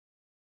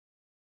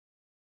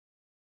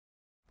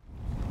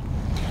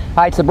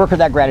Hi, it's the Broker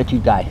That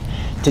Gratitude Guy.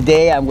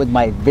 Today I'm with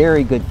my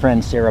very good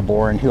friend Sara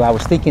Boren, who I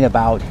was thinking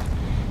about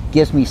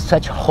gives me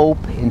such hope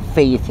and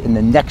faith in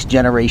the next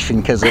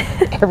generation because of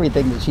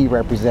everything that she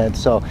represents.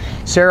 So,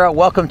 Sara,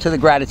 welcome to the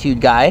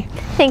Gratitude Guy.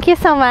 Thank you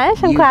so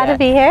much. I'm glad to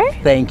be here.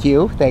 Thank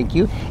you, thank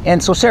you.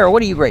 And so, Sara,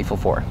 what are you grateful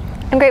for?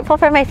 I'm grateful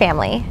for my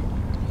family.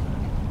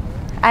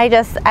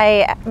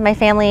 My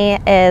family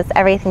is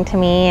everything to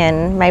me,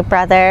 and my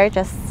brother,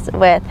 just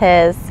with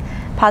his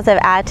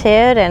positive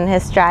attitude and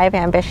his drive,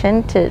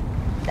 ambition to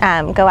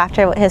go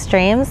after his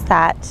dreams,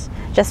 that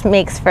just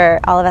makes for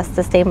all of us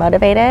to stay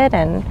motivated.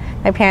 And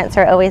my parents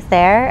are always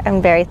there. I'm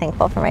very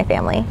thankful for my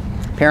family.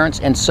 Parents,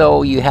 and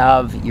so you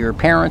have your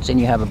parents and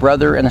you have a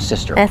brother and a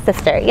sister. And a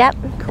sister, yep.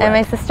 Correct. And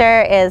my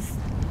sister is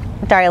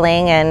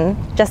darling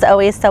and just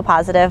always so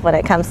positive when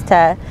it comes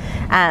to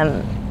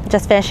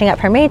just finishing up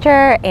her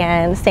major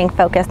and staying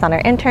focused on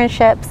her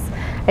internships.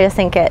 I just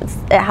think it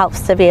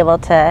helps to be able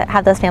to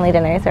have those family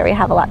dinners where we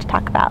have a lot to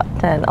talk about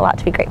and a lot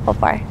to be grateful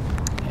for.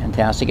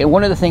 Fantastic. And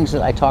one of the things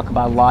that I talk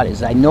about a lot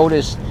is I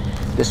notice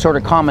this sort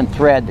of common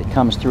thread that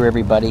comes through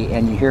everybody,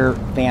 and you hear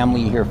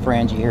family, you hear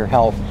friends, you hear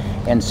health,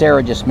 and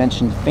Sara just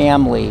mentioned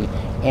family.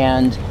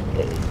 And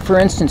for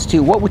instance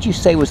too, what would you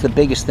say was the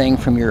biggest thing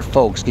from your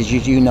folks? Because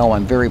as you know,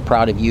 I'm very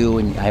proud of you,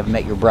 and I have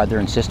met your brother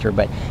and sister,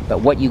 but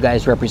what you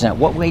guys represent,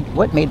 what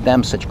made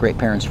them such great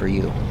parents for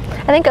you?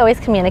 I think always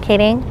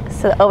communicating,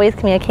 so always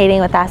communicating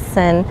with us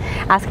and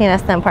asking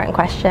us the important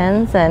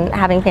questions and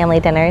having family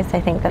dinners. I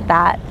think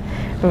that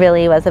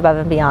really was above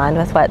and beyond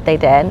with what they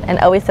did, and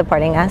always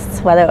supporting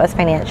us, whether it was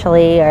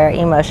financially or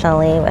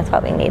emotionally, with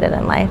what we needed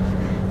in life.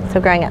 So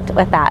growing up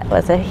with that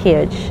was a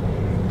huge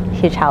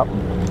help.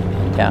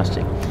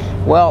 Fantastic.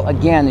 Well,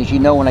 again, as you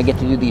know, when I get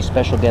to do these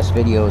special guest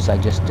videos,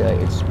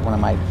 it's one of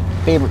my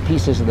favorite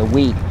pieces of the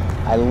week.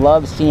 I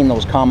love seeing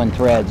those common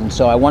threads, and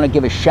so I want to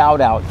give a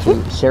shout out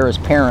to Sara's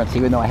parents,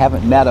 even though I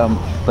haven't met them,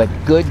 but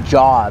good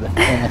job.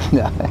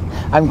 And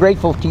I'm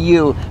grateful to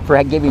you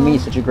for giving me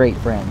such a great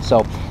friend.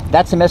 So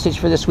that's the message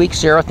for this week.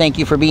 Sara, thank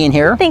you for being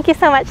here. Thank you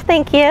so much.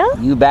 Thank you.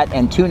 You bet.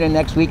 And tune in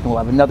next week and we'll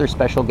have another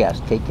special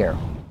guest. Take care.